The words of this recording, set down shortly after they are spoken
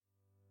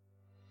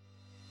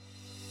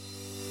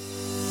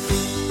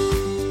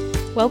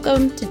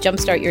Welcome to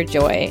Jumpstart Your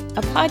Joy,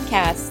 a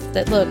podcast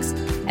that looks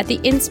at the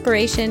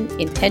inspiration,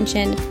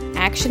 intention,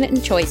 action,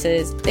 and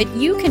choices that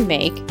you can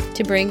make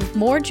to bring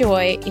more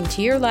joy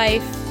into your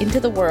life, into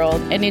the world,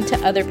 and into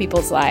other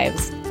people's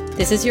lives.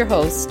 This is your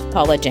host,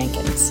 Paula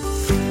Jenkins.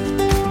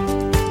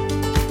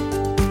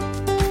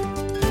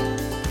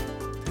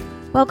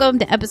 Welcome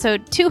to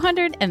episode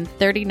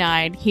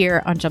 239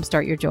 here on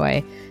Jumpstart Your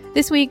Joy.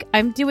 This week,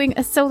 I'm doing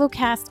a solo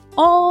cast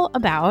all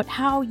about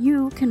how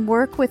you can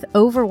work with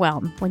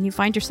overwhelm when you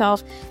find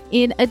yourself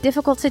in a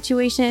difficult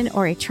situation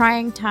or a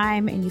trying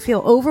time and you feel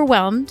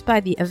overwhelmed by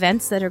the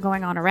events that are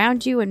going on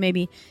around you and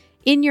maybe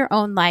in your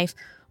own life.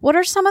 What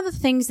are some of the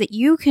things that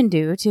you can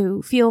do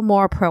to feel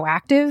more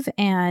proactive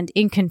and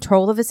in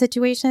control of a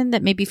situation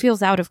that maybe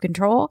feels out of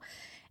control?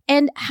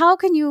 And how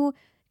can you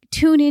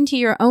tune into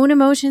your own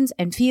emotions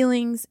and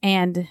feelings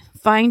and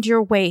find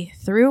your way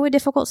through a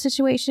difficult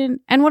situation?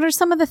 And what are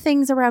some of the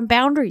things around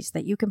boundaries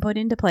that you can put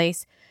into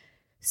place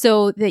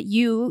so that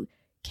you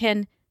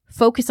can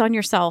focus on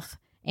yourself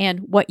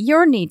and what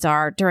your needs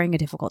are during a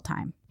difficult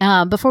time?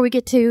 Before we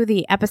get to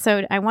the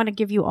episode, I want to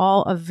give you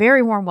all a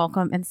very warm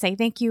welcome and say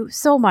thank you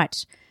so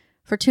much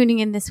for tuning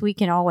in this week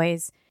and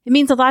always. It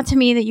means a lot to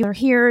me that you are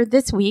here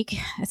this week,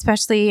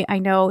 especially I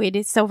know it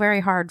is so very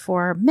hard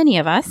for many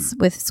of us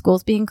with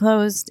schools being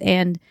closed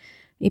and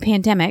a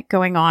pandemic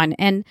going on.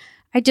 And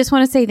I just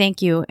want to say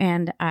thank you.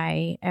 And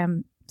I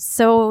am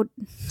so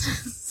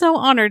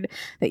honored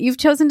that you've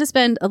chosen to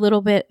spend a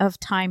little bit of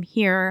time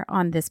here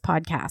on this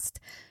podcast.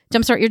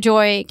 Jumpstart Your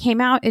Joy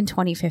came out in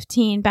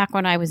 2015, back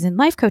when I was in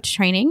life coach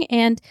training,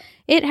 and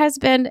it has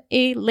been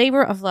a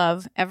labor of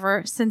love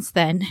ever since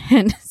then,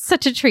 and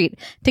such a treat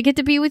to get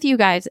to be with you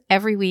guys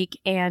every week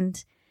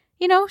and,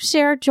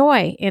 share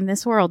joy in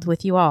this world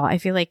with you all. I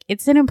feel like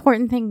it's an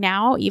important thing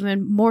now,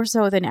 even more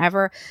so than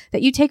ever,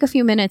 that you take a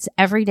few minutes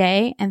every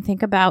day and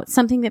think about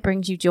something that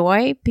brings you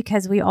joy,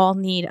 because we all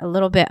need a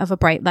little bit of a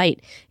bright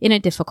light in a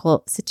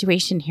difficult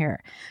situation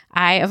here.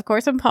 I, of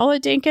course, am Paula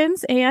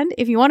Jenkins, and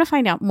if you want to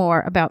find out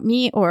more about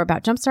me or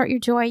about Jumpstart Your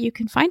Joy, you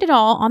can find it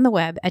all on the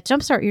web at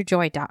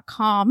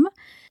jumpstartyourjoy.com.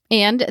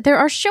 And there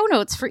are show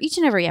notes for each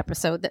and every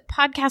episode that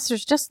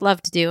podcasters just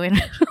love to do.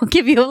 And I'll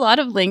give you a lot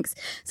of links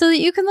so that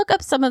you can look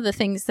up some of the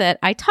things that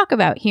I talk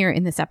about here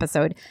in this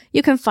episode.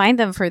 You can find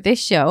them for this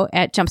show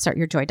at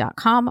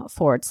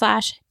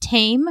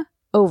jumpstartyourjoy.com/tame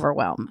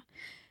overwhelm.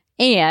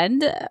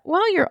 And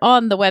while you're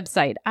on the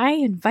website, I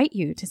invite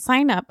you to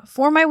sign up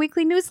for my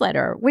weekly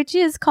newsletter, which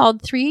is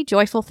called 3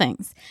 Joyful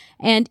Things.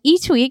 And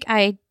each week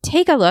I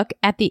take a look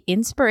at the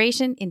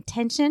inspiration,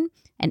 intention,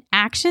 and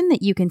action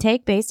that you can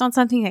take based on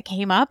something that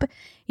came up,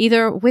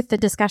 either with the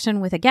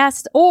discussion with a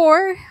guest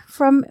or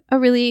from a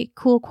really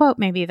cool quote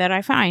maybe that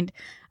I find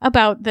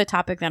about the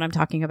topic that I'm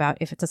talking about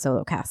if it's a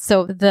solo cast.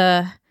 So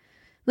the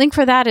link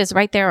for that is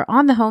right there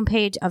on the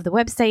homepage of the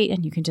website,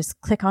 and you can just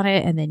click on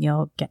it and then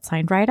you'll get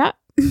signed right up.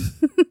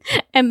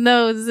 And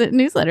those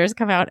newsletters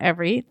come out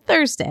every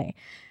Thursday.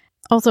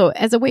 Also,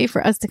 as a way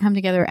for us to come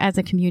together as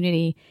a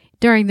community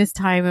during this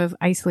time of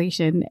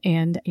isolation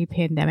and a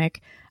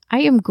pandemic,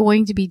 I am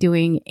going to be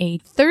doing a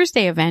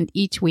Thursday event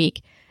each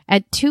week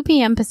at 2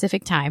 p.m.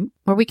 Pacific time,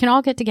 where we can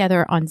all get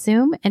together on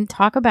Zoom and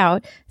talk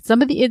about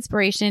some of the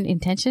inspiration,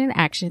 intention, and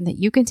action that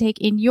you can take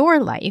in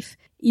your life,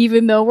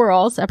 even though we're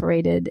all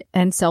separated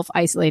and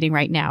self-isolating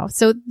right now.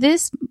 So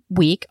this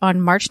week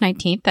on March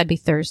 19th, that'd be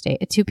Thursday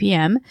at 2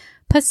 p.m.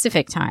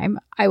 Pacific time,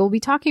 I will be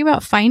talking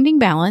about finding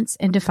balance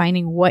and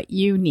defining what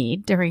you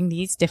need during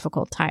these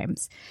difficult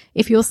times.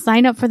 If you'll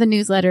sign up for the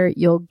newsletter,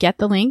 you'll get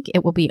the link.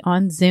 It will be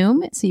on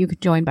Zoom, so you can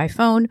join by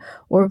phone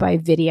or by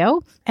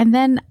video. And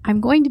then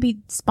I'm going to be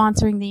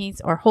sponsoring these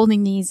or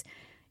holding these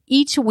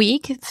each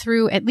week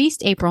through at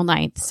least April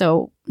 9th.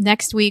 So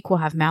next week, we'll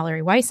have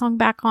Mallory Weissong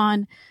back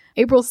on.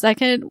 April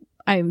 2nd,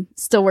 I'm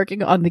still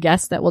working on the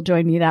guests that will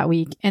join me that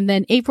week. And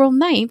then April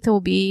 9th,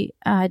 we'll be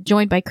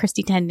joined by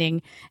Christy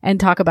Tending and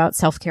talk about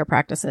self-care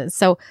practices.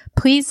 So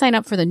please sign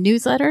up for the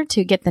newsletter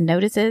to get the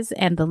notices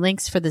and the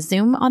links for the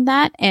Zoom on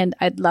that. And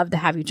I'd love to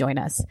have you join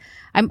us.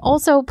 I'm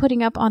also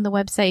putting up on the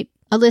website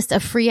a list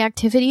of free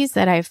activities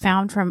that I've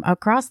found from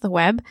across the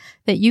web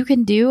that you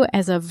can do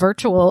as a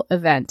virtual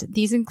event.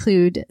 These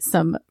include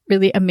some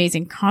really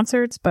amazing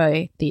concerts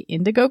by the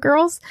Indigo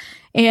Girls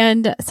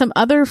and some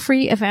other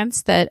free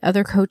events that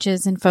other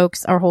coaches and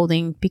folks are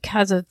holding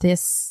because of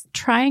this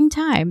trying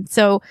time.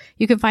 So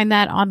you can find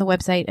that on the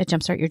website at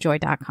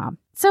jumpstartyourjoy.com.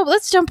 So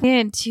let's jump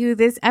into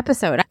this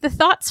episode. The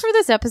thoughts for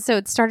this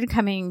episode started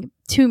coming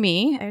to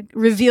me,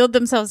 revealed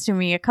themselves to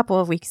me a couple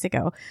of weeks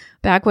ago,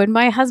 back when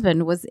my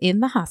husband was in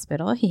the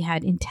hospital. He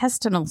had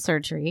intestinal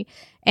surgery,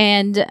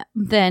 and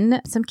then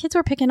some kids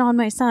were picking on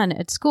my son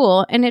at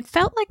school, and it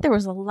felt like there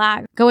was a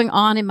lot going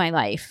on in my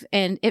life,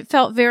 and it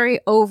felt very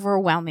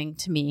overwhelming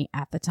to me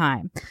at the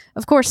time.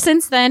 Of course,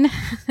 since then,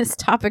 this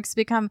topic's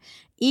become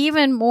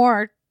even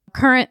more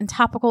current and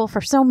topical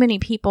for so many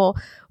people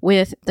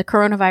with the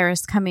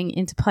coronavirus coming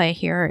into play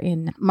here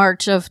in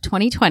March of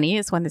 2020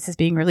 is when this is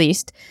being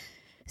released.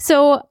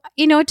 So,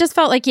 it just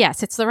felt like,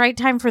 yes, it's the right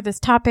time for this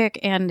topic,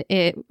 and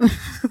it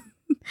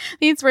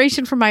the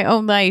inspiration from my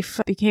own life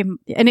became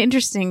an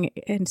interesting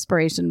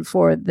inspiration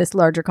for this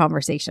larger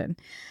conversation.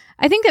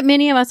 I think that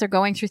many of us are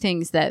going through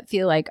things that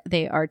feel like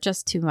they are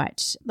just too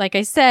much. Like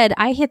I said,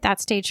 I hit that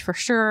stage for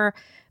sure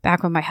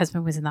back when my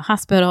husband was in the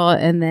hospital,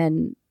 and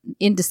then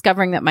in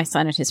discovering that my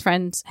son and his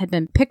friends had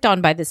been picked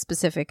on by this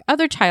specific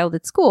other child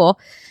at school.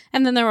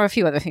 And then there were a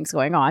few other things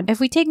going on.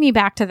 If we take me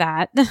back to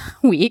that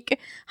week,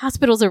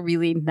 hospitals are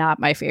really not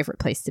my favorite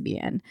place to be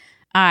in.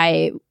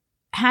 I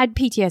had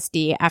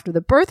PTSD after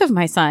the birth of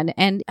my son,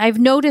 and I've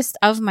noticed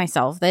of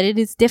myself that it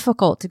is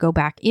difficult to go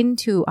back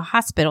into a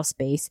hospital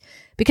space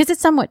because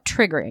it's somewhat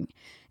triggering,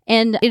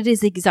 and it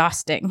is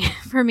exhausting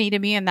for me to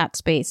be in that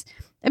space.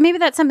 And maybe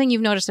that's something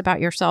you've noticed about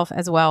yourself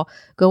as well,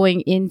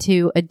 going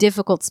into a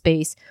difficult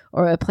space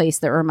or a place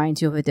that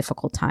reminds you of a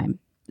difficult time.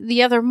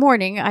 The other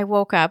morning, I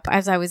woke up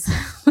as I was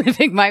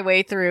living my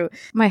way through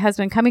my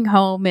husband coming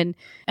home,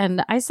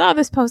 and I saw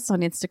this post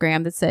on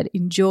Instagram that said,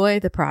 "Enjoy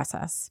the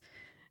process."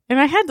 And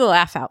I had to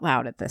laugh out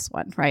loud at this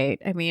one,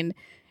 right? I mean,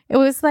 it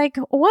was like,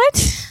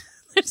 what?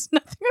 There's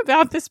nothing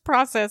about this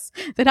process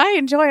that I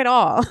enjoy at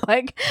all.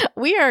 Like,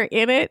 we are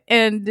in it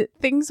and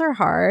things are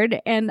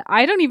hard, and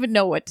I don't even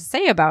know what to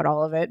say about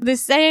all of it.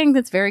 This saying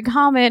that's very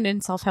common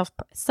in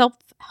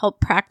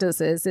self-help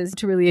practices is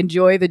to really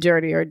enjoy the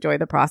journey or enjoy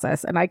the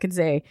process. And I can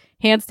say,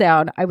 hands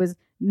down, I was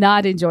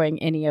not enjoying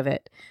any of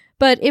it.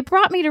 But it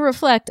brought me to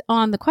reflect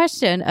on the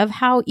question of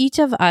how each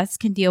of us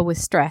can deal with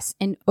stress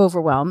and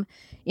overwhelm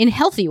in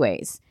healthy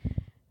ways.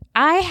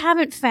 I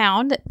haven't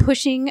found that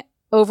pushing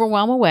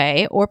overwhelm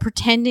away or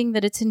pretending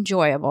that it's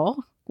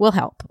enjoyable will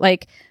help.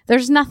 Like,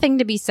 there's nothing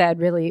to be said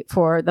really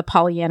for the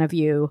Pollyanna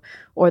view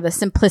or the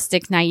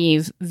simplistic,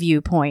 naive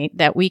viewpoint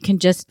that we can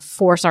just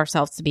force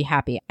ourselves to be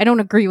happy. I don't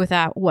agree with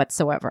that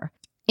whatsoever.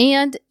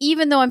 And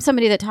even though I'm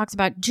somebody that talks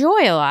about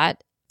joy a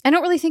lot, I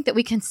don't really think that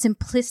we can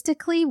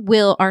simplistically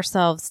will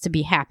ourselves to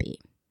be happy,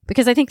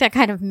 because I think that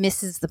kind of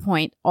misses the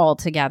point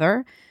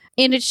altogether.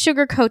 And it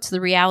sugarcoats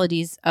the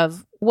realities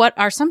of what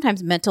are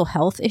sometimes mental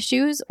health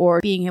issues or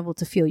being able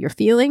to feel your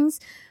feelings,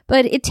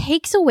 but it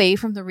takes away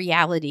from the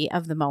reality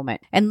of the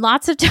moment. And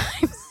lots of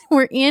times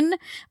we're in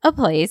a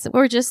place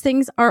where just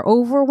things are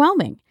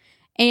overwhelming.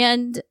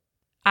 And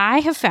I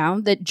have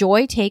found that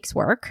joy takes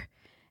work,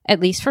 at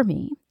least for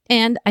me.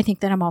 And I think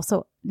that I'm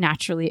also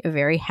naturally a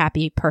very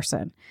happy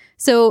person.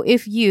 So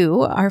if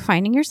you are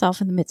finding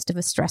yourself in the midst of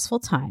a stressful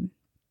time,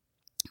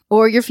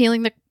 or you're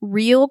feeling the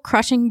real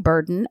crushing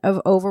burden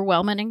of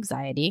overwhelm and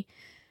anxiety,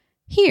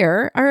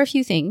 here are a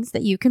few things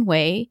that you can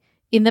weigh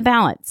in the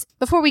balance.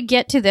 Before we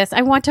get to this,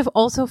 I want to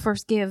also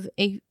first give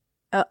a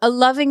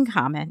loving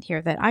comment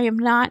here that I am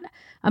not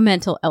a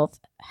mental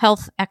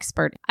health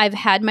expert. I've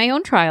had my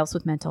own trials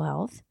with mental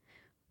health.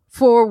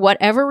 For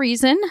whatever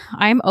reason,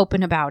 I'm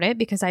open about it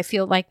because I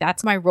feel like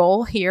that's my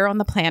role here on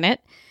the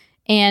planet.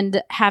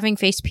 And having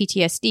faced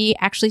PTSD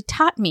actually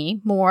taught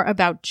me more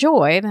about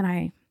joy than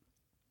I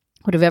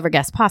would have ever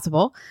guessed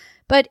possible.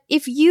 But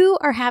if you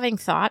are having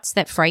thoughts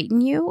that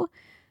frighten you,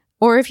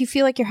 or if you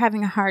feel like you're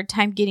having a hard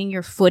time getting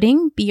your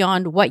footing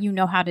beyond what you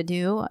know how to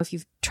do, if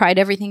you've tried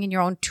everything in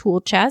your own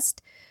tool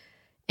chest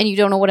and you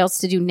don't know what else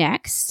to do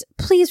next,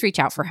 please reach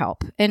out for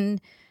help.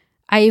 And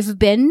I've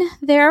been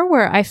there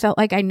where I felt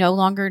like I no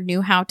longer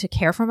knew how to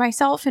care for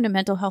myself in a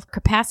mental health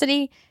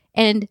capacity,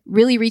 and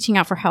really reaching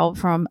out for help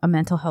from a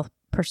mental health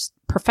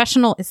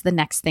professional is the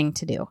next thing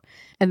to do.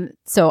 And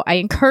so I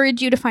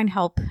encourage you to find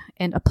help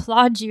and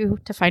applaud you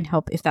to find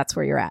help if that's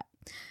where you're at.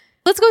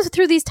 Let's go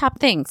through these top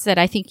things that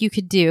I think you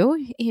could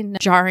do in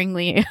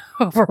jarringly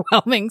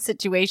overwhelming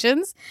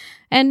situations.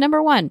 And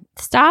number one,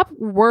 stop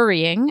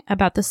worrying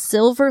about the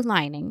silver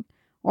lining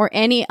or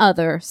any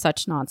other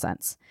such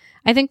nonsense.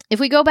 I think if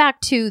we go back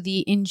to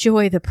the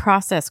enjoy the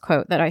process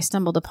quote that I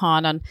stumbled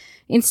upon on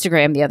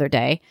Instagram the other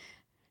day,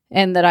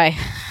 and that I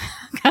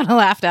kind of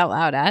laughed out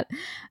loud at,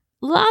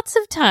 lots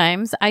of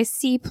times I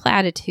see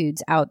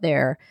platitudes out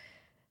there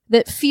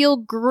that feel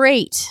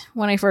great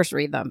when I first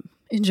read them.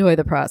 Enjoy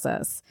the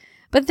process.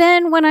 But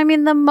then when I'm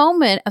in the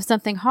moment of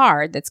something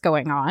hard that's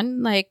going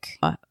on, like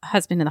a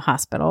husband in the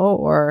hospital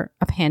or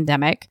a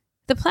pandemic,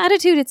 the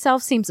platitude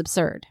itself seems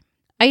absurd.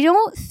 I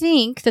don't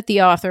think that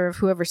the author of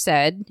whoever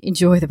said,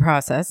 enjoy the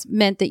process,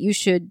 meant that you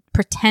should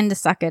pretend to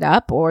suck it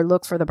up or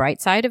look for the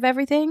bright side of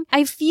everything.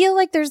 I feel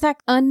like there's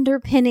that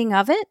underpinning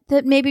of it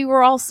that maybe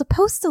we're all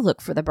supposed to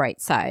look for the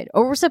bright side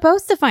or we're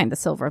supposed to find the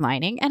silver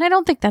lining. And I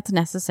don't think that's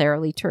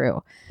necessarily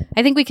true.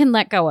 I think we can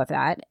let go of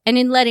that. And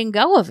in letting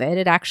go of it,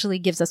 it actually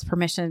gives us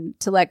permission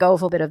to let go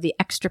of a little bit of the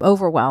extra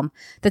overwhelm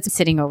that's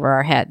sitting over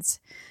our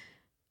heads.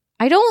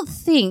 I don't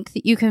think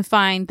that you can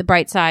find the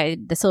bright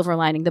side, the silver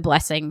lining, the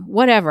blessing,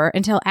 whatever,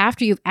 until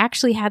after you've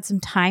actually had some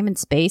time and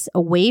space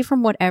away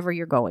from whatever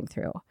you're going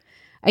through.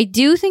 I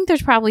do think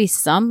there's probably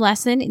some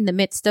lesson in the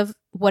midst of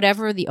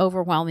whatever the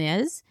overwhelm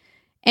is.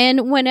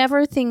 And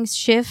whenever things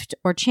shift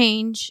or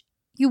change,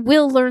 you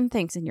will learn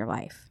things in your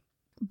life.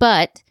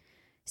 But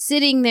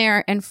sitting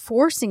there and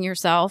forcing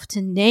yourself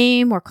to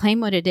name or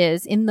claim what it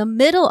is in the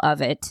middle of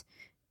it,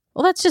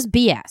 well, that's just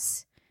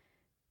BS.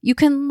 You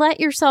can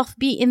let yourself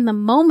be in the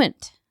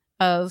moment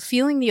of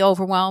feeling the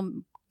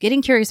overwhelm,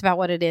 getting curious about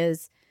what it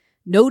is,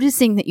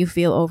 noticing that you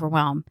feel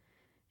overwhelmed,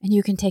 and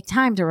you can take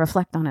time to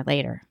reflect on it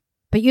later.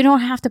 But you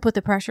don't have to put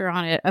the pressure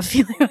on it of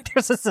feeling like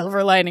there's a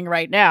silver lining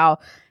right now,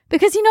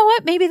 because you know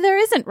what? Maybe there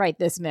isn't right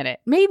this minute.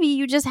 Maybe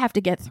you just have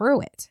to get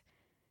through it.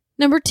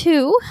 Number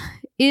 2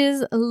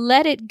 is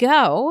let it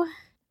go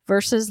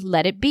versus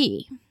let it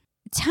be.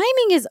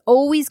 Timing is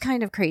always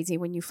kind of crazy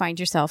when you find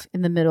yourself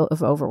in the middle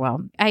of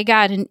overwhelm. I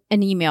got an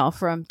email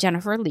from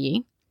Jennifer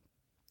Lee,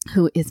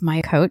 who is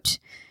my coach,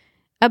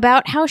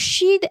 about how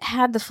she'd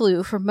had the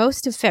flu for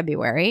most of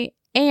February,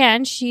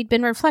 and she'd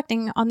been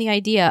reflecting on the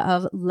idea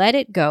of let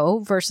it go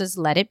versus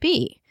let it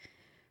be.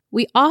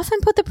 We often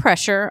put the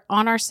pressure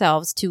on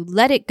ourselves to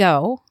let it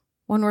go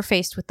when we're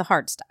faced with the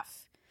hard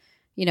stuff,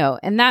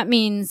 and that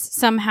means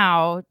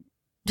somehow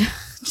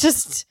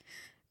just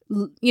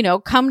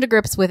come to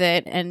grips with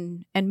it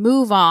and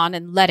move on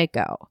and let it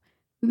go.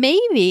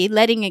 Maybe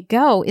letting it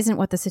go isn't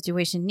what the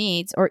situation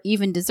needs or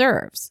even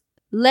deserves.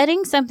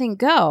 Letting something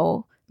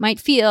go might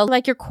feel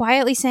like you're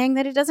quietly saying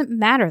that it doesn't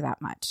matter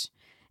that much.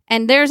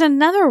 And there's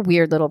another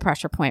weird little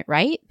pressure point,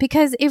 right?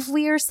 Because if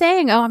we are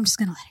saying, oh, I'm just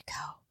going to let it go.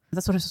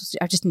 That's what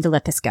I just need to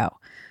let this go.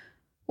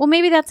 Well,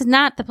 maybe that's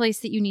not the place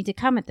that you need to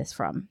come at this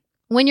from.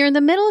 When you're in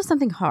the middle of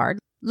something hard,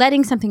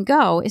 letting something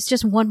go is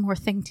just one more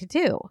thing to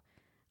do.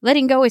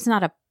 Letting go is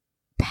not a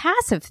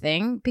passive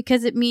thing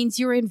because it means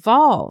you're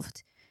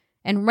involved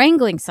and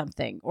wrangling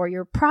something or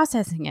you're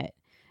processing it.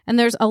 And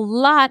there's a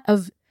lot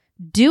of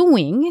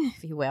doing,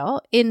 if you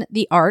will, in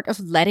the art of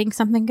letting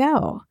something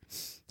go.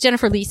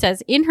 Jennifer Lee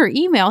says in her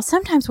email,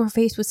 sometimes we're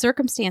faced with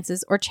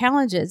circumstances or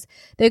challenges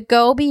that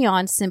go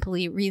beyond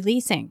simply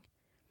releasing.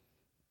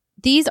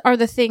 These are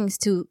the things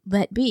to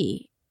let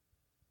be,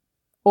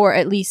 or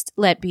at least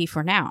let be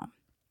for now.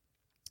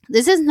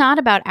 This is not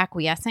about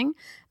acquiescing,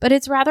 but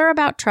it's rather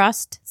about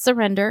trust,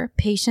 surrender,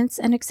 patience,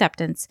 and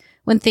acceptance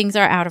when things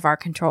are out of our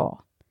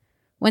control.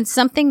 When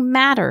something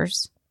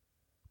matters,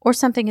 or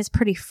something is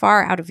pretty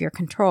far out of your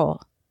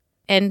control.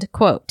 End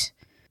quote.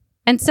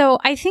 And so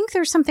I think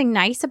there's something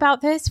nice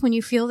about this when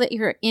you feel that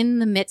you're in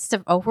the midst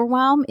of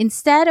overwhelm.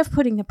 Instead of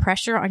putting the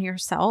pressure on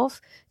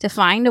yourself to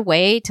find a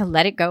way to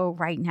let it go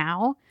right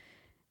now,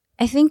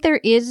 I think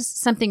there is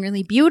something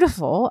really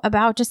beautiful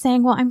about just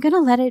saying, well, I'm going to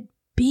let it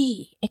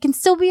be. It can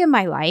still be in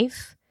my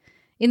life.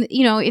 In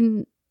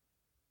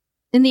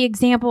the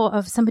example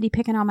of somebody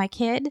picking on my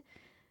kid,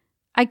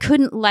 I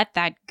couldn't let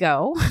that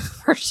go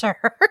for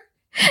sure.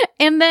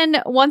 And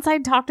then once I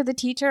talked to the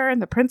teacher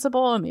and the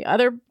principal and the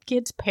other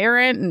kid's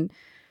parent and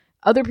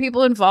other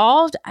people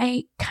involved,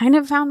 I kind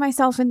of found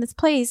myself in this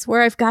place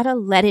where I've got to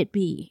let it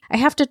be. I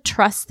have to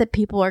trust that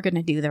people are going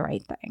to do the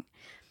right thing.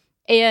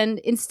 And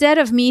instead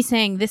of me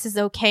saying this is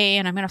okay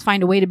and I'm going to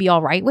find a way to be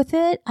all right with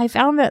it, I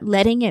found that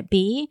letting it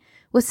be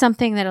was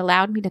something that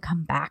allowed me to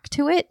come back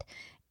to it.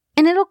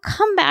 And it'll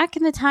come back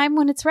in the time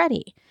when it's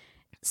ready.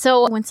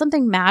 So when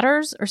something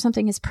matters or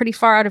something is pretty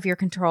far out of your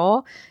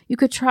control, you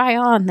could try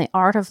on the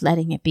art of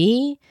letting it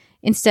be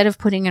instead of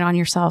putting it on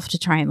yourself to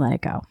try and let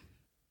it go.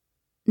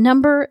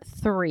 Number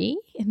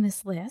 3 in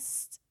this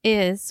list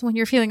is when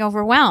you're feeling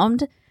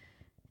overwhelmed,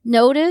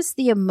 notice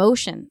the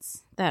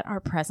emotions that are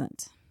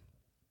present.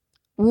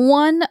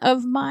 One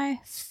of my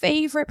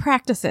favorite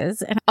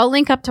practices, and I'll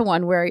link up to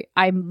one where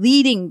I'm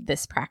leading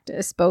this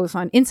practice both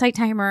on Insight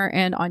Timer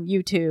and on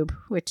YouTube,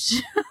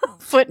 which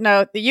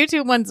footnote, the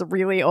YouTube one's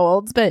really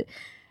old, but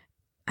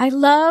I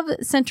love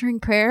centering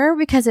prayer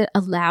because it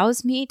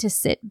allows me to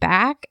sit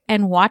back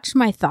and watch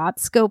my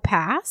thoughts go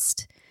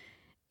past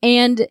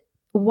and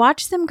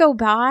watch them go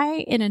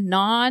by in a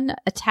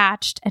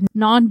non-attached and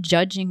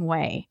non-judging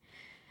way,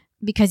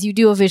 because you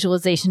do a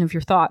visualization of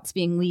your thoughts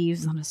being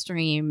leaves on a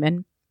stream,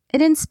 and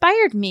it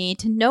inspired me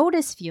to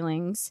notice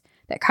feelings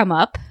that come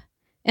up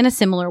in a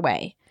similar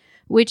way,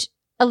 which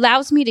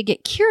allows me to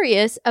get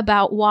curious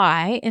about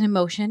why an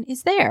emotion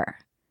is there.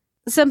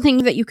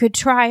 Something that you could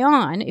try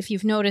on if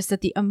you've noticed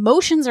that the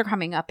emotions are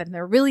coming up and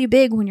they're really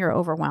big when you're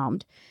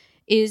overwhelmed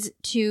is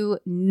to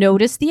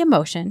notice the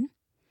emotion,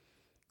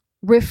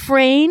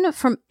 refrain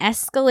from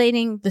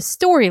escalating the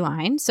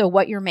storyline, so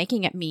what you're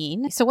making it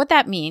mean. So what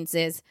that means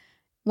is,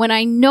 when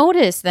I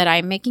notice that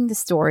I'm making the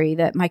story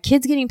that my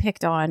kid's getting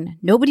picked on,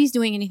 nobody's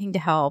doing anything to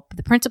help,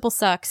 the principal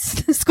sucks,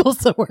 the school's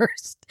the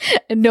worst,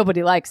 and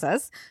nobody likes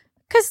us,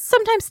 because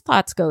sometimes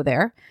thoughts go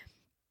there,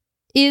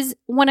 is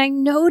when I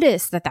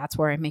notice that that's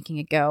where I'm making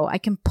it go, I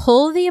can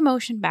pull the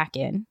emotion back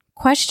in,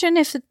 question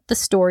if the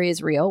story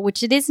is real,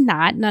 which it is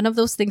not. None of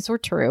those things were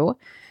true.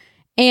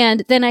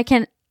 And then I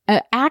can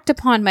act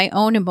upon my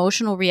own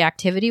emotional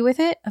reactivity with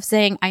it of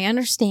saying, I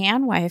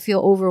understand why I feel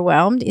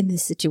overwhelmed in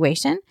this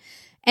situation.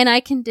 And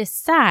I can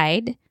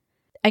decide,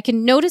 I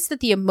can notice that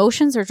the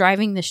emotions are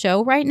driving the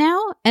show right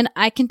now, and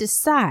I can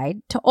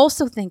decide to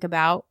also think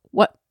about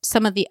what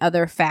some of the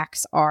other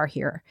facts are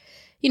here.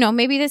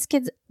 Maybe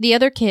the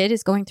other kid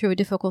is going through a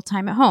difficult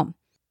time at home.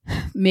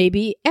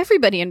 Maybe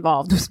everybody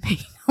involved was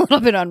being a little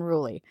bit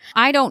unruly.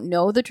 I don't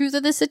know the truth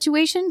of the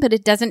situation, but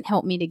it doesn't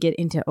help me to get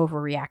into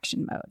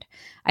overreaction mode.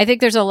 I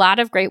think there's a lot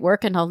of great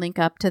work, and I'll link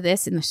up to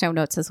this in the show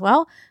notes as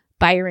well.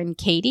 Byron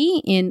Katie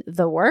in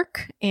The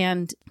Work,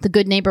 and the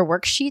Good Neighbor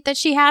worksheet that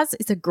she has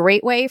is a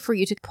great way for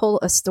you to pull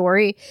a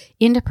story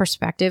into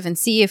perspective and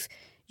see if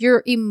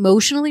you're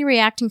emotionally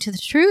reacting to the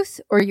truth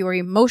or you're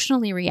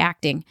emotionally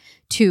reacting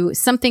to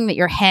something that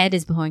your head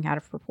is blowing out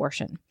of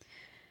proportion.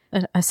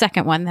 A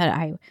second one that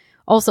I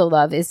also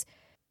love is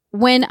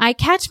when I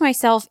catch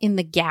myself in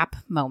the gap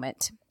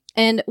moment.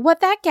 And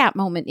what that gap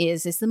moment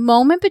is the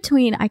moment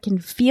between I can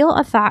feel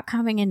a thought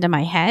coming into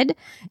my head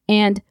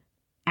and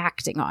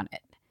acting on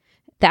it.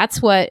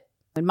 That's what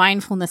in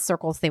mindfulness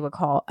circles they would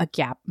call a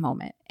gap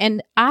moment.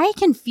 And I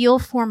can feel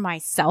for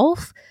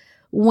myself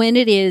when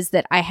it is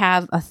that I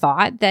have a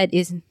thought that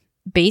is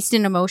based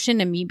in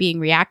emotion and me being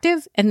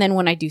reactive, and then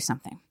when I do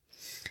something.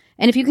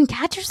 And if you can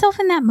catch yourself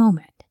in that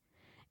moment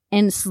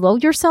and slow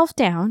yourself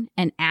down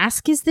and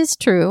ask, is this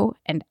true?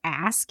 And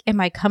ask, am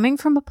I coming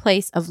from a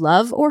place of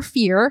love or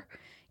fear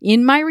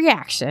in my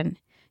reaction?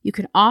 You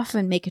can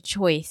often make a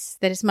choice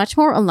that is much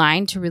more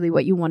aligned to really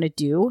what you want to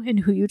do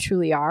and who you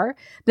truly are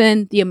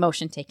than the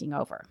emotion taking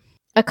over.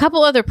 A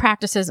couple other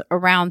practices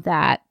around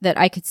that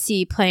I could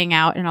see playing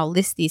out, and I'll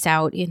list these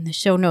out in the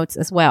show notes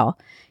as well,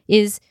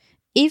 is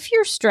if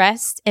you're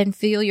stressed and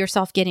feel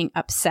yourself getting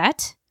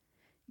upset,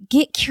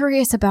 get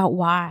curious about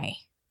why.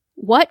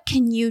 What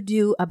can you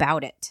do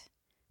about it?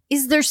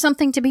 Is there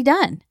something to be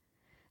done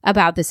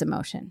about this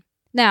emotion?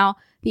 Now,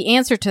 the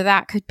answer to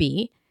that could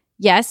be,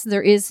 yes,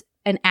 there is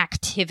an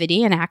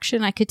activity, an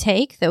action I could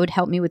take that would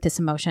help me with this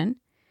emotion.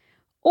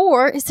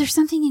 Or is there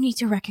something you need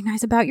to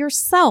recognize about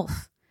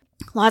yourself?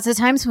 Lots of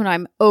times when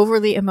I'm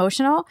overly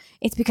emotional,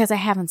 it's because I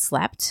haven't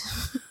slept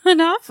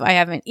enough. I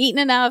haven't eaten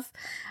enough.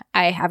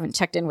 I haven't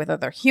checked in with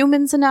other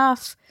humans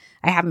enough.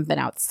 I haven't been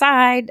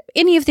outside.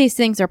 Any of these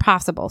things are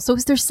possible. So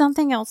is there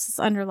something else that's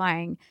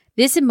underlying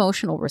this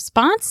emotional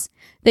response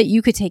that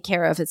you could take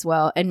care of as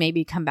well and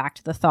maybe come back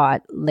to the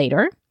thought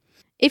later?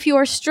 If you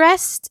are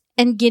stressed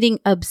and getting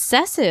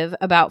obsessive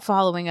about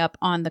following up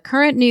on the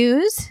current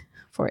news,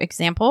 for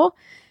example,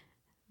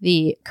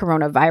 the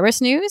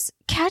coronavirus news,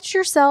 catch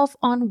yourself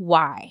on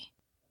why.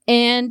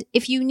 And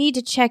if you need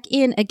to check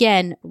in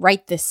again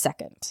right this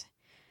second,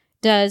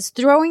 does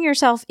throwing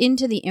yourself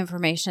into the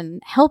information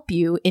help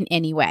you in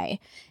any way?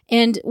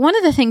 And one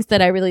of the things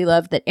that I really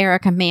loved that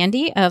Erica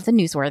Mandy of The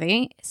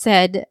Newsworthy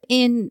said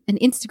in an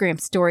Instagram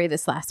story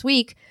this last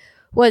week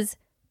was,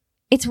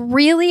 it's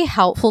really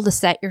helpful to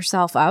set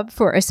yourself up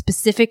for a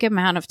specific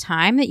amount of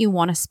time that you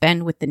want to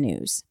spend with the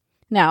news.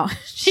 Now,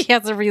 she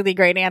has a really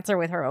great answer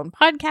with her own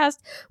podcast,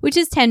 which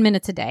is 10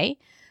 minutes a day.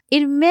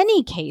 In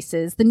many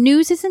cases, the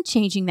news isn't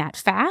changing that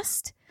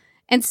fast.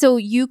 And so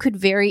you could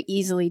very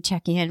easily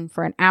check in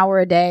for an hour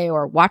a day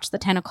or watch the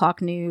 10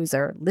 o'clock news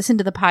or listen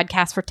to the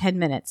podcast for 10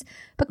 minutes.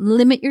 But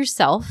limit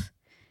yourself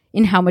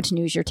in how much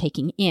news you're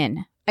taking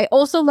in. I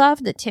also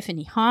love that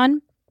Tiffany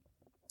Hahn,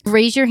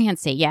 Raise Your Hand,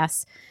 Say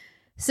Yes,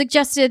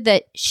 suggested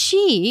that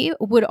she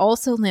would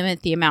also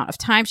limit the amount of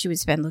time she would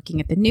spend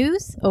looking at the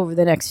news over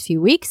the next few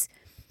weeks.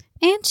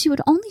 And she would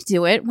only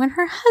do it when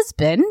her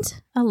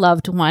husband, a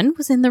loved one,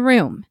 was in the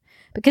room,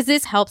 because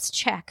this helps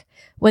check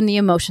when the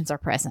emotions are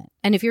present.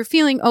 And if you're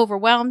feeling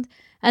overwhelmed,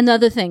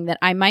 another thing that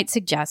I might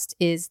suggest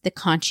is the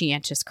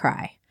conscientious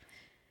cry,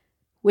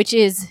 which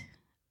is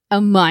a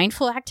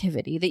mindful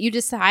activity that you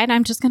decide,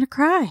 I'm just going to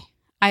cry.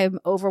 I am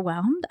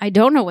overwhelmed. I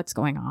don't know what's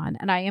going on,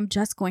 and I am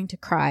just going to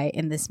cry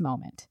in this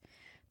moment.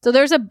 So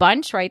there's a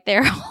bunch right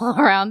there all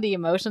around the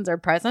emotions are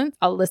present.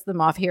 I'll list them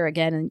off here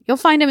again, and you'll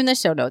find them in the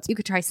show notes. You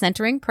could try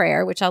centering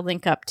prayer, which I'll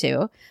link up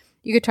to.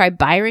 You could try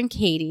Byron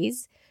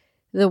Katie's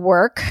The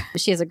Work.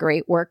 She has a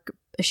great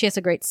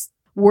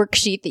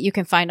worksheet that you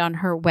can find on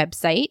her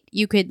website.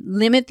 You could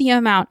limit the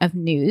amount of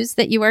news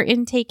that you are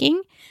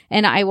intaking,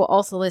 and I will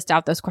also list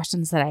out those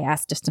questions that I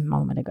asked just a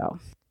moment ago.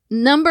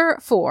 Number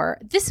 4,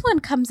 this one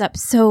comes up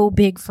so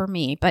big for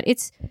me, but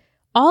it's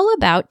all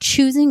about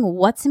choosing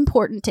what's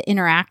important to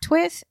interact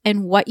with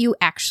and what you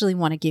actually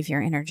want to give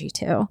your energy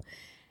to.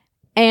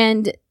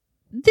 And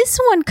this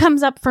one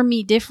comes up for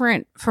me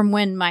different from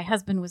when my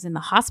husband was in the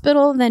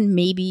hospital than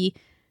maybe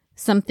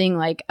something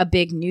like a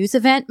big news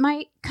event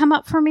might come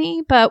up for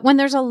me. But when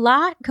there's a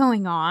lot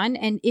going on,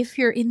 and if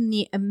you're in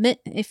the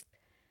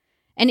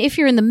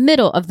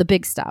middle of the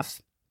big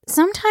stuff,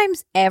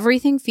 sometimes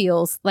everything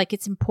feels like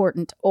it's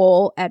important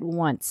all at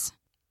once.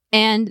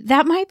 And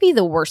that might be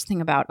the worst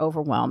thing about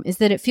overwhelm, is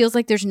that it feels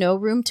like there's no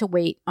room to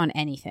wait on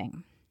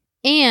anything.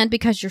 And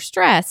because you're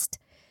stressed,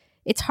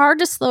 it's hard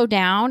to slow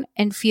down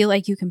and feel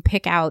like you can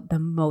pick out the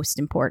most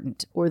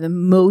important or the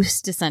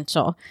most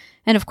essential.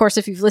 And of course,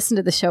 if you've listened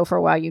to the show for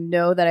a while, you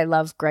know that I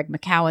love Greg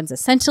McKeown's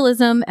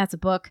Essentialism as a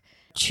book.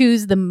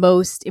 Choose the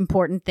most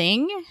important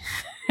thing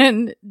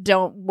and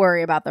don't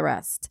worry about the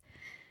rest.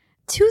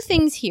 2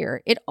 things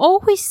here. It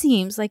always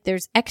seems like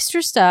there's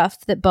extra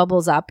stuff that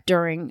bubbles up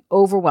during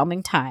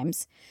overwhelming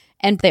times,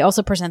 and they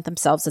also present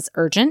themselves as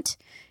urgent.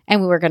 And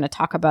we were going to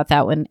talk about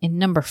that one in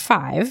number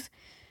 5.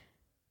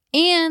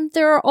 And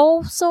there are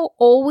also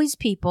always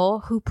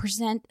people who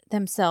present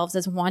themselves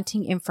as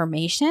wanting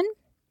information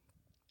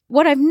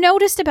what I've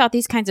noticed about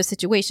these kinds of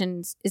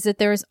situations is that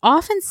there is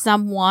often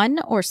someone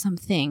or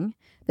something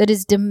that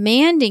is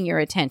demanding your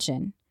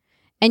attention,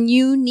 and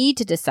you need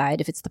to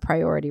decide if it's the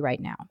priority right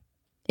now.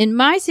 In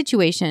my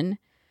situation,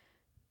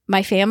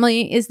 my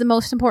family is the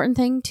most important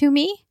thing to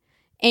me,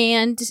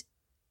 and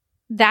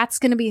that's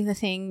going to be the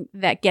thing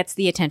that gets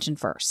the attention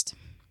first.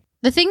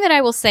 The thing that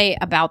I will say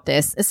about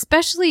this,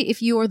 especially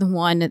if you are the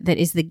one that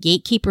is the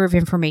gatekeeper of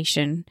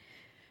information,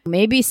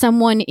 maybe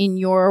someone in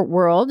your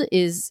world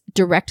is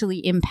directly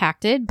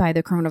impacted by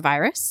the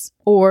coronavirus,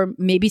 or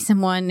maybe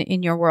someone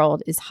in your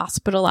world is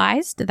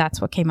hospitalized.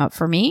 That's what came up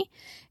for me,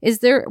 is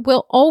there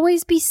will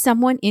always be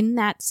someone in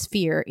that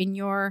sphere, in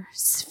your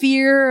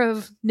sphere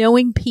of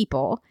knowing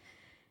people,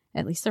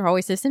 at least there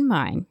always is in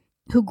mine,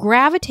 who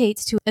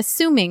gravitates to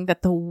assuming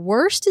that the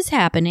worst is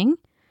happening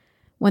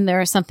when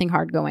there is something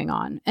hard going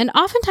on. And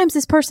oftentimes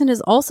this person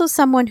is also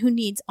someone who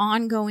needs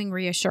ongoing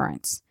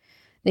reassurance.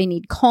 They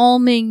need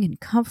calming and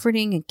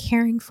comforting and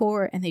caring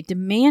for, and they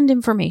demand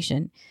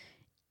information,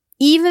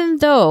 even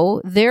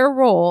though their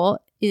role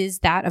is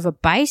that of a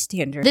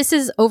bystander. This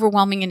is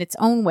overwhelming in its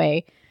own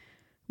way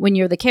when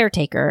you're the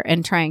caretaker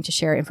and trying to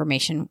share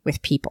information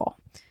with people.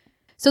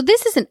 So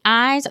this is an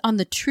eyes on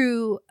the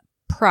true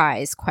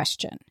prize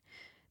question.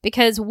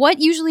 Because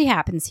what usually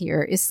happens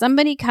here is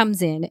somebody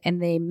comes in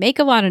and they make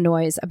a lot of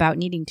noise about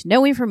needing to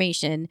know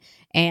information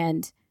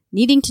and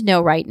needing to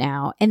know right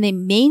now, and they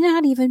may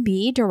not even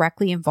be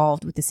directly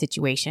involved with the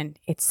situation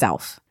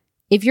itself.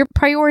 If your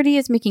priority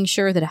is making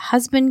sure that a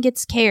husband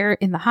gets care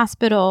in the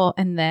hospital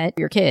and that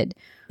your kid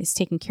is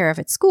taken care of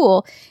at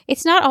school,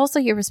 it's not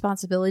also your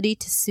responsibility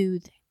to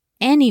soothe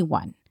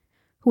anyone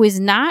who is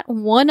not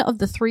one of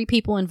the three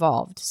people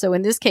involved. So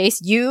in this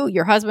case, you,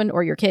 your husband,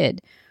 or your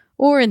kid.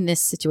 Or in this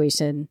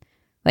situation,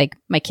 like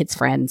my kids'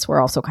 friends were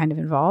also kind of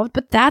involved,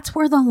 but that's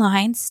where the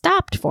line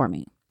stopped for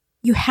me.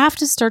 You have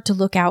to start to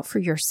look out for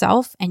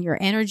yourself and your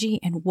energy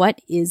and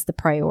what is the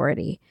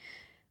priority.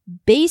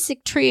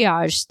 Basic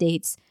triage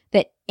states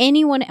that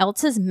anyone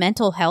else's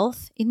mental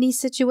health in these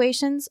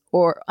situations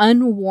or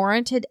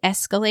unwarranted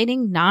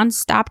escalating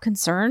nonstop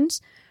concerns,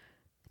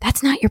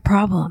 that's not your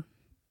problem.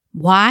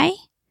 Why?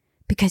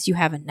 Because you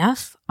have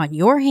enough on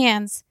your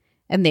hands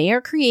and they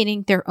are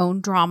creating their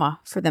own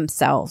drama for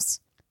themselves.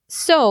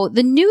 So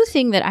the new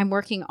thing that I'm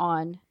working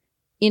on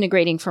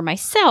integrating for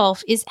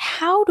myself is,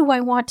 how do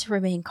I want to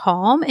remain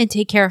calm and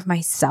take care of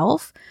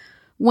myself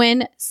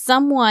when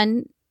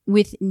someone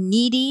with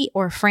needy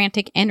or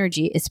frantic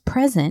energy is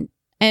present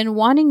and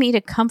wanting me to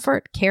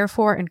comfort, care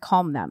for, and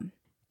calm them?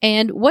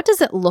 And what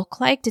does it look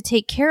like to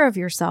take care of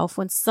yourself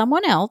when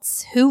someone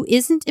else who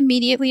isn't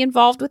immediately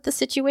involved with the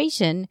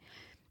situation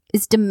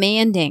is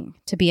demanding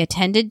to be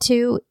attended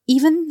to,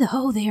 even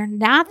though they are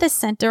not the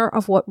center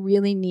of what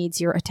really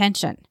needs your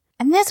attention?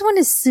 And this one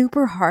is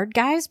super hard,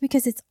 guys,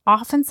 because it's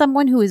often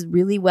someone who is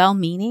really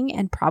well-meaning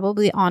and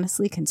probably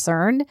honestly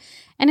concerned,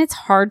 and it's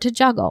hard to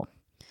juggle.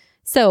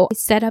 So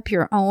set up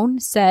your own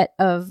set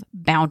of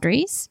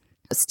boundaries.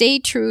 Stay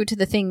true to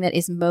the thing that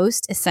is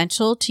most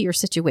essential to your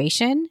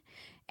situation,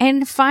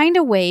 and find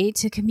a way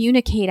to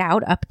communicate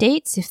out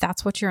updates, if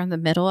that's what you're in the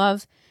middle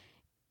of,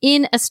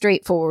 in a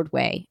straightforward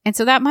way. And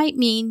so that might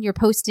mean you're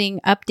posting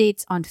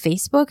updates on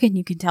Facebook and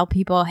you can tell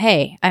people,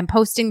 hey, I'm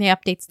posting the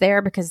updates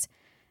there because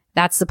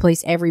that's the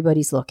place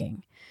everybody's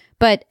looking.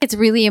 But it's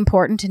really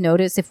important to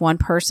notice if one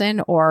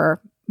person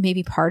or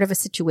maybe part of a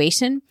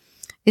situation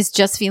is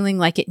just feeling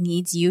like it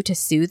needs you to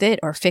soothe it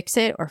or fix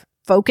it or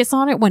focus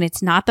on it when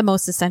it's not the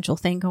most essential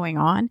thing going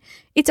on.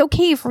 It's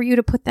okay for you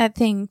to put that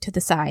thing to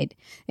the side.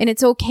 And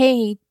it's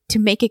okay to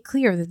make it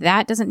clear that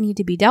that doesn't need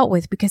to be dealt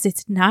with because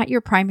it's not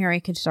your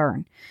primary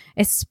concern,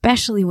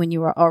 especially when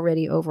you are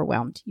already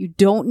overwhelmed. You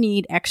don't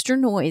need extra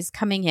noise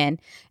coming in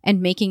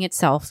and making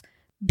itself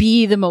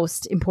be the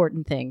most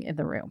important thing in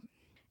the room.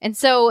 And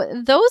so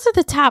those are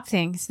the top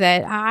things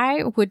that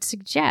I would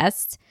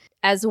suggest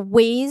as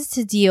ways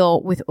to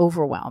deal with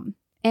overwhelm.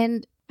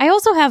 And I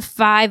also have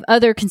 5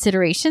 other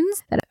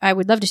considerations that I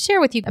would love to share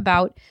with you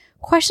about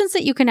questions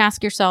that you can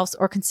ask yourselves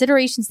or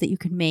considerations that you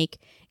can make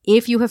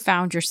if you have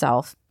found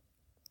yourself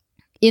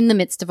in the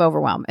midst of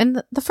overwhelm.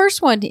 And the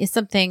first one is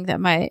something that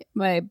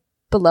my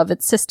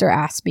beloved sister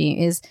asked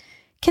me is,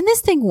 can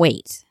this thing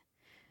wait?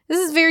 This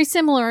is very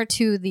similar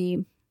to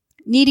the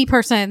needy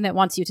person that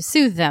wants you to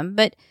soothe them,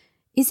 but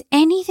is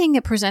anything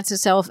that presents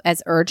itself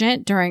as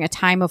urgent during a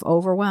time of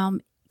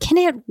overwhelm, can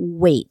it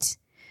wait?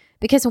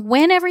 Because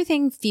when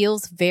everything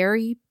feels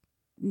very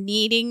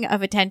needing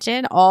of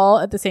attention all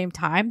at the same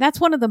time, that's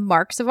one of the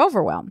marks of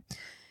overwhelm.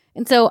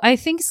 And so I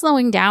think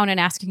slowing down and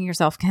asking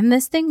yourself, can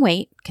this thing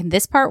wait? Can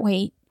this part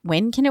wait?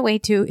 When can it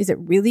wait to? Is it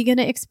really going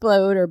to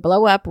explode or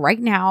blow up right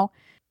now?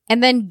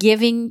 And then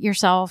giving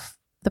yourself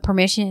the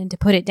permission to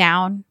put it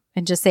down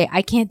and just say,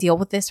 I can't deal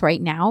with this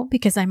right now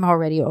because I'm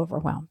already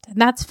overwhelmed.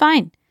 And that's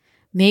fine.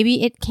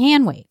 Maybe it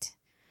can wait.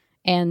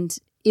 And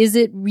is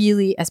it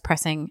really as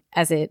pressing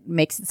as it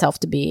makes itself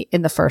to be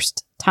in the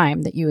first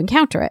time that you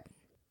encounter it?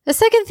 The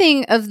second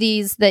thing of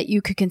these that you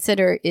could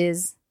consider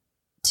is,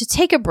 to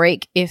take a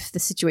break if the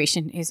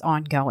situation is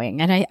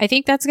ongoing. And I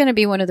think that's going to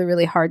be one of the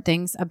really hard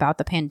things about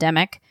the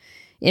pandemic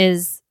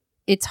is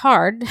it's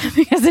hard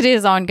because it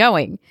is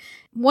ongoing.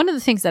 One of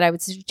the things that I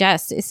would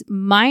suggest is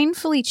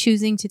mindfully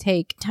choosing to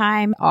take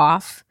time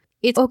off.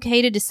 It's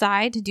okay to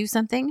decide to do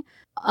something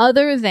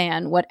other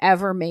than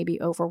whatever may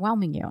be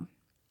overwhelming you.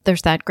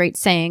 There's that great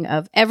saying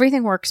of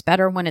everything works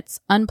better when it's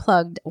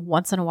unplugged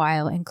once in a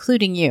while,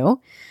 including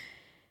you.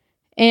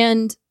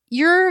 And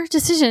your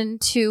decision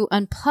to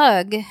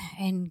unplug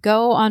and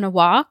go on a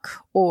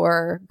walk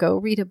or go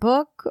read a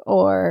book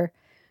or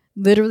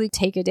literally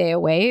take a day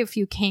away if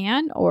you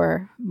can,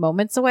 or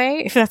moments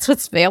away if that's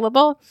what's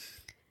available,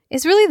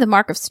 is really the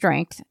mark of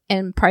strength.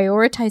 And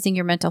prioritizing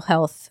your mental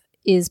health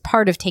is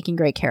part of taking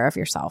great care of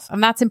yourself.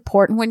 And that's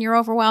important when you're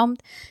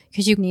overwhelmed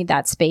because you need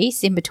that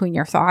space in between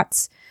your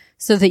thoughts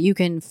so that you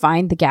can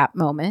find the gap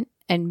moment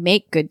and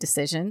make good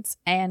decisions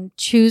and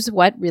choose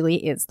what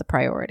really is the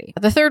priority.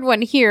 The third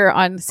one here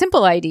on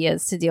simple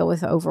ideas to deal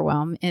with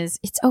overwhelm is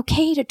it's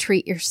okay to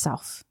treat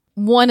yourself.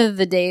 One of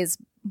the days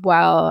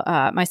while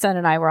my son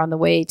and I were on the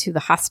way to the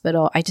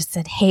hospital, I just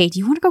said, hey, do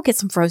you want to go get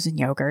some frozen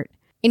yogurt?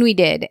 And we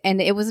did.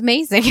 And it was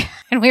amazing.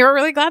 And we were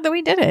really glad that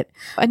we did it.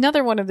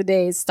 Another one of the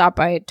days stopped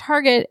by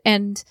Target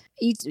and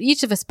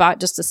each of us bought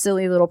just a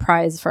silly little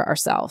prize for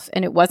ourselves.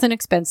 And it wasn't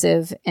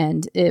expensive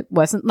and it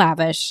wasn't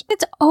lavish.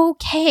 It's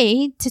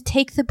okay to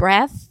take the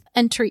breath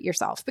and treat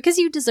yourself because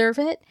you deserve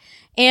it.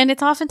 And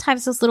it's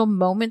oftentimes those little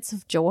moments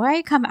of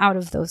joy come out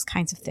of those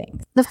kinds of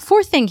things. The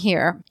fourth thing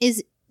here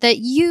is that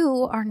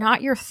you are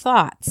not your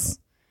thoughts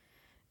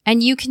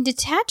and you can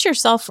detach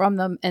yourself from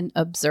them and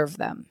observe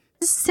them.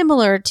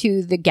 Similar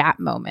to the gap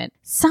moment.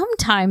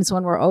 Sometimes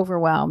when we're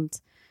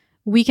overwhelmed,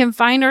 we can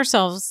find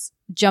ourselves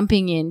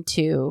jumping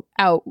into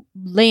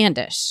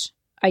outlandish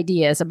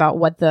ideas about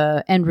what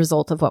the end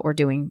result of what we're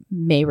doing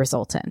may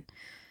result in.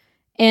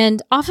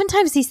 And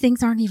oftentimes these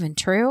things aren't even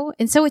true.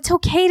 And so it's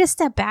okay to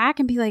step back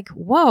and be like,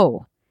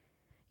 whoa,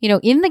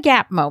 in the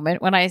gap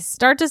moment, when I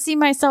start to see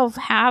myself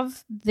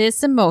have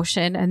this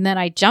emotion and then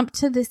I jump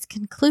to this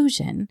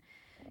conclusion,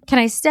 can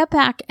I step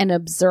back and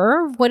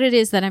observe what it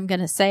is that I'm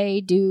going to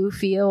say, do,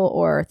 feel,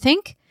 or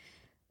think,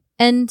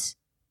 and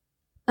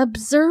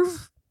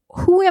observe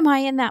who am I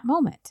in that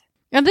moment?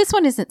 Now, this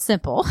one isn't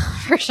simple,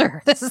 for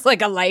sure. This is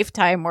like a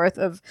lifetime worth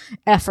of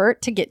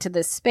effort to get to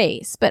this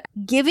space. But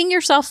giving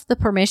yourself the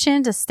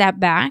permission to step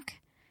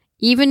back,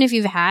 even if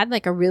you've had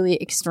like a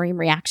really extreme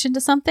reaction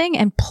to something,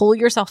 and pull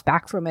yourself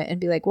back from it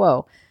and be like,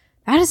 whoa,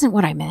 that isn't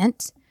what I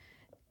meant.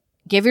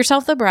 Give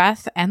yourself the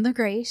breath and the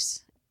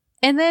grace.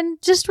 And then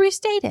just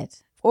restate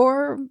it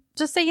or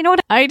just say, you know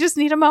what, I just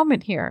need a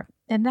moment here.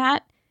 And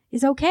that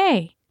is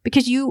okay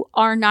because you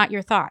are not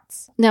your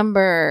thoughts.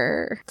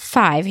 Number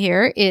 5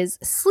 here is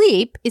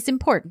sleep is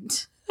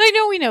important. I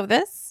know we know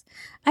this.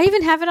 I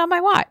even have it on my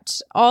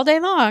watch all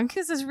day long.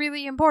 This is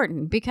really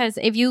important because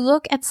if you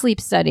look at sleep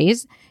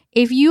studies,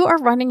 if you are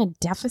running a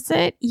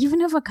deficit,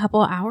 even of a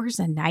couple hours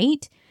a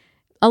night,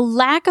 a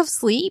lack of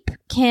sleep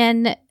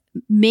can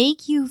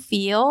make you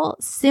feel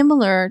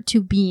similar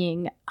to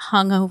being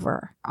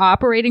hungover,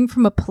 operating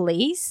from a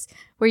place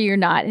where you're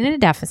not in a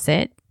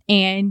deficit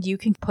and you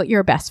can put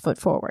your best foot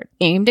forward.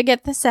 Aim to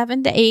get the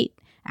 7 to 8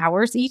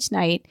 hours each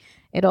night.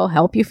 It'll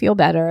help you feel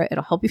better.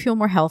 It'll help you feel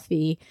more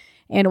healthy,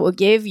 and it will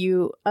give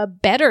you a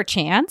better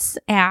chance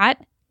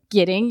at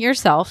getting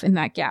yourself in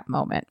that gap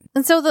moment.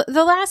 And so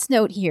the last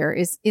note here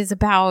is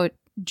about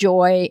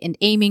joy and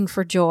aiming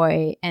for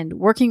joy and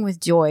working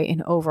with joy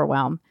in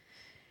overwhelm.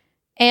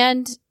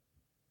 And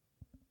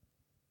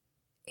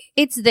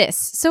it's this.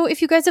 So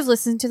if you guys have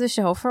listened to the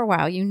show for a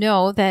while, you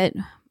know that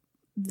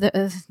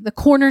the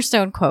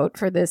cornerstone quote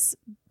for this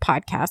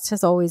podcast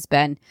has always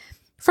been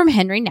from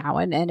Henry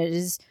Nouwen, and it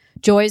is,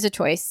 joy is a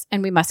choice,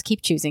 and we must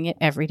keep choosing it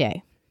every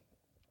day.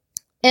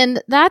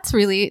 And that's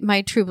really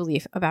my true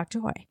belief about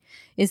joy,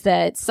 is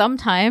that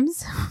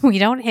sometimes we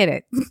don't hit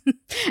it,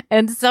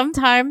 and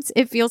sometimes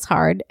it feels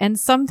hard, and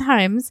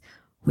sometimes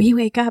we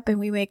wake up and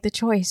we make the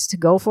choice to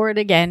go for it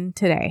again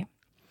today.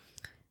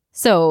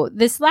 So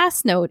this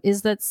last note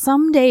is that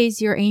some days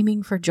you're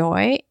aiming for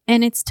joy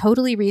and it's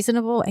totally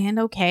reasonable and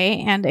okay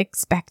and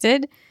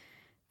expected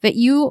that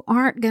you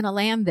aren't going to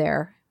land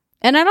there.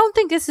 And I don't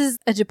think this is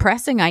a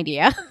depressing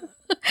idea.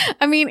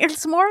 I mean,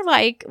 it's more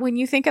like when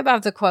you think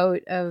about the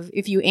quote of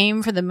if you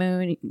aim for the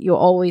moon, you'll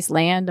always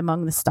land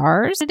among the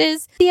stars.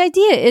 The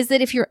idea is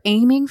that if you're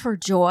aiming for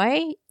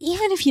joy,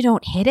 even if you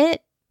don't hit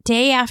it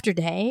day after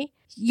day,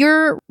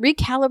 you're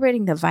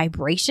recalibrating the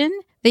vibration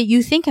that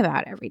you think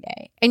about every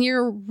day. And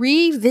you're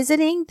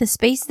revisiting the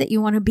space that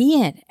you want to be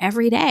in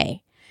every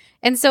day.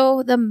 And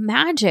so the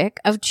magic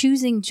of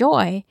choosing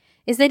joy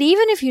is that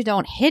even if you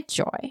don't hit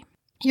joy,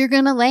 you're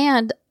going to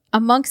land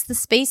amongst the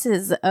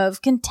spaces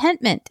of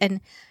contentment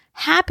and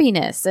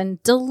happiness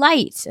and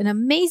delight and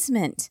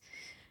amazement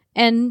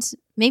and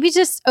maybe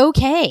just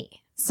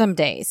okay some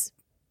days.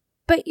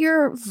 But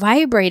you're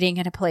vibrating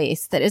in a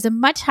place that is a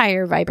much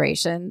higher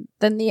vibration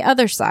than the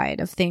other side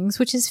of things,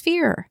 which is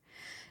fear.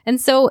 And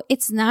so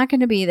it's not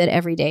going to be that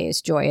every day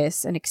is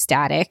joyous and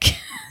ecstatic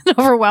and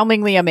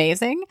overwhelmingly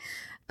amazing,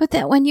 but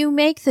that when you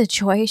make the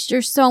choice,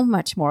 you're so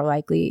much more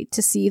likely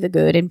to see the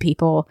good in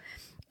people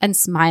and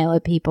smile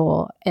at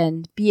people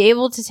and be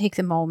able to take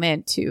the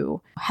moment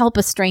to help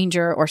a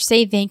stranger or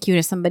say thank you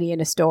to somebody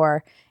in a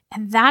store.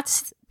 And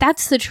that's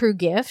the true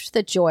gift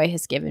that joy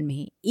has given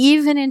me,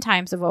 even in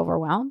times of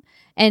overwhelm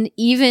and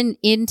even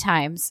in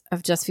times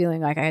of just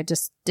feeling like I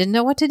just didn't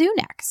know what to do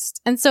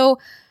next. And so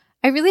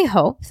I really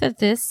hope that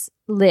this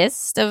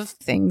list of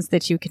things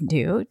that you can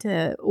do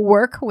to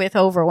work with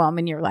overwhelm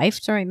in your life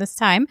during this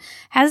time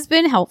has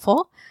been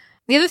helpful.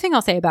 The other thing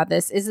I'll say about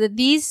this is that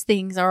these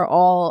things are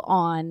all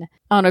on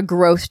a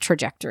growth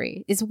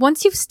trajectory. Is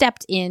once you've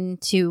stepped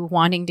into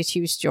wanting to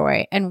choose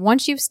joy, and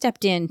once you've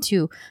stepped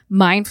into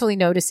mindfully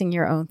noticing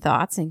your own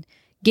thoughts and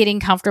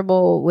getting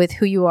comfortable with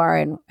who you are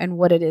and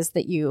what it is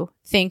that you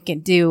think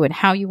and do and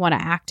how you want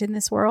to act in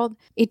this world,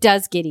 it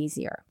does get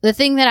easier. The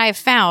thing that I've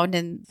found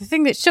and the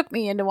thing that shook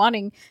me into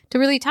wanting to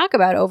really talk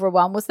about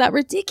overwhelm was that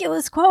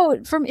ridiculous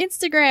quote from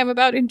Instagram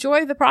about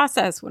enjoy the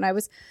process when I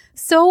was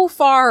so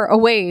far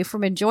away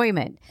from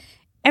enjoyment.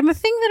 And the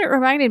thing that it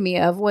reminded me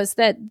of was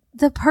that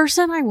the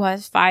person I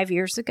was 5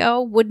 years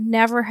ago would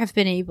never have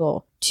been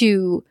able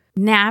to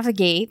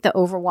navigate the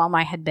overwhelm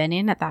I had been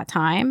in at that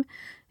time.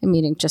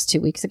 Meaning just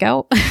 2 weeks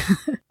ago,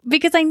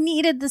 because I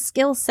needed the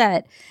skill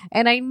set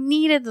and I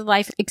needed the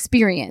life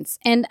experience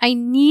and I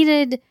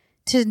needed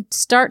to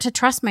start to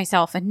trust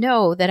myself and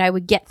know that I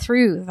would get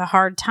through the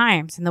hard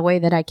times in the way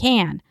that I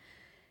can.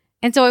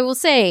 And so I will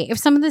say, if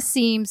some of this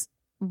seems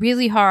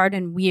really hard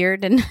and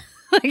weird and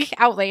like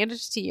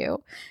outlandish to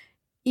you,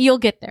 you'll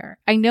get there.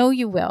 I know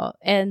you will.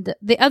 And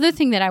the other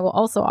thing that I will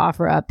also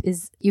offer up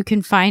is you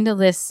can find a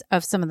list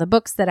of some of the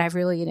books that I've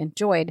really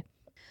enjoyed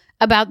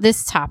about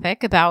this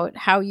topic, about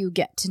how you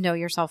get to know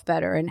yourself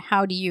better and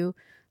how do you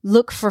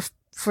look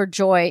for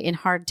joy in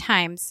hard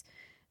times.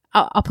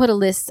 I'll put a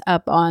list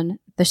up on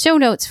the show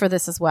notes for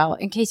this as well,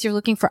 in case you're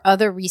looking for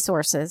other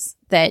resources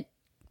that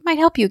might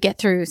help you get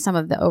through some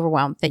of the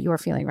overwhelm that you are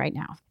feeling right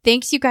now.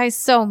 Thanks you guys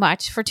so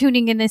much for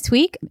tuning in this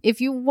week.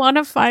 If you want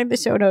to find the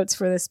show notes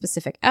for this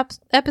specific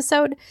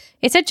episode,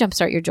 it's at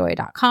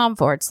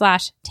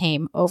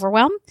jumpstartyourjoy.com/tame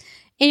overwhelm.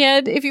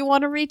 And if you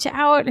want to reach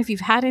out, if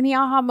you've had any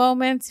aha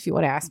moments, if you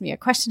want to ask me a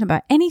question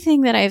about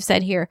anything that I have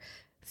said here,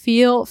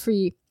 feel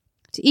free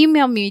to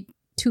email me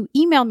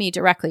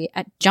directly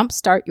at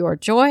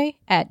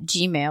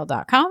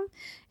jumpstartyourjoy@gmail.com.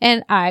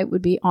 And I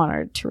would be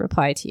honored to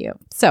reply to you.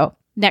 So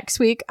next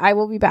week, I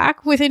will be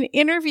back with an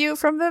interview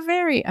from the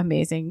very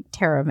amazing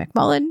Tara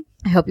McMullen.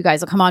 I hope you guys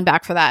will come on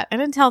back for that.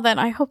 And until then,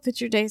 I hope that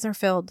your days are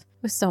filled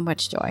with so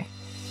much joy.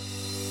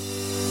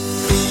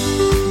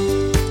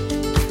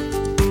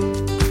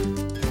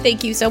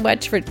 Thank you so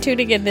much for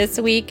tuning in this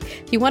week.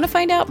 If you want to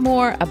find out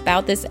more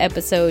about this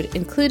episode,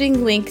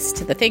 including links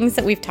to the things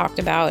that we've talked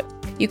about,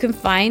 you can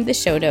find the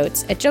show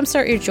notes at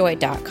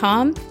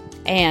jumpstartyourjoy.com.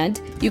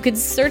 And you can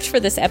search for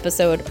this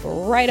episode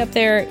right up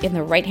there in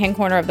the right-hand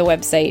corner of the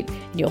website,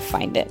 and you'll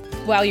find it.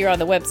 While you're on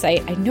the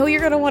website, I know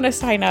you're going to want to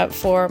sign up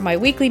for my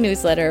weekly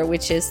newsletter,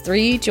 which is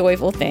 3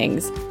 Joyful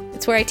Things.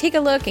 It's where I take a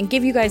look and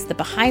give you guys the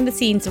behind the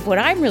scenes of what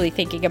I'm really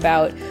thinking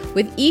about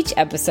with each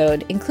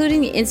episode,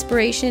 including the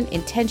inspiration,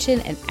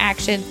 intention, and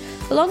action,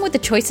 along with the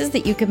choices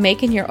that you can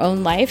make in your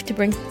own life to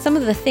bring some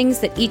of the things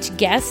that each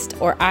guest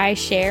or I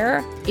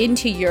share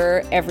into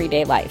your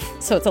everyday life.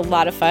 So it's a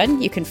lot of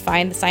fun. You can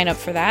find the sign up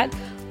for that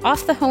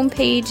off the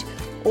homepage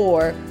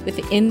or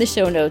within the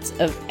show notes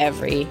of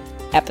every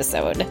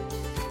episode.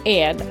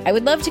 And I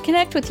would love to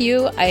connect with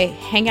you. I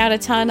hang out a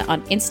ton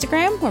on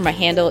Instagram, where my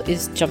handle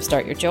is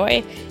Jumpstart Your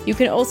Joy. You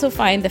can also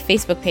find the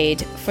Facebook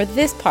page for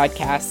this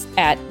podcast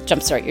at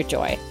Jumpstart Your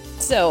Joy.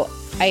 So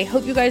I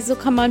hope you guys will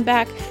come on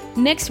back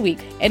next week.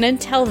 And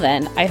until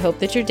then, I hope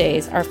that your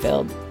days are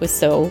filled with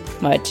so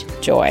much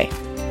joy.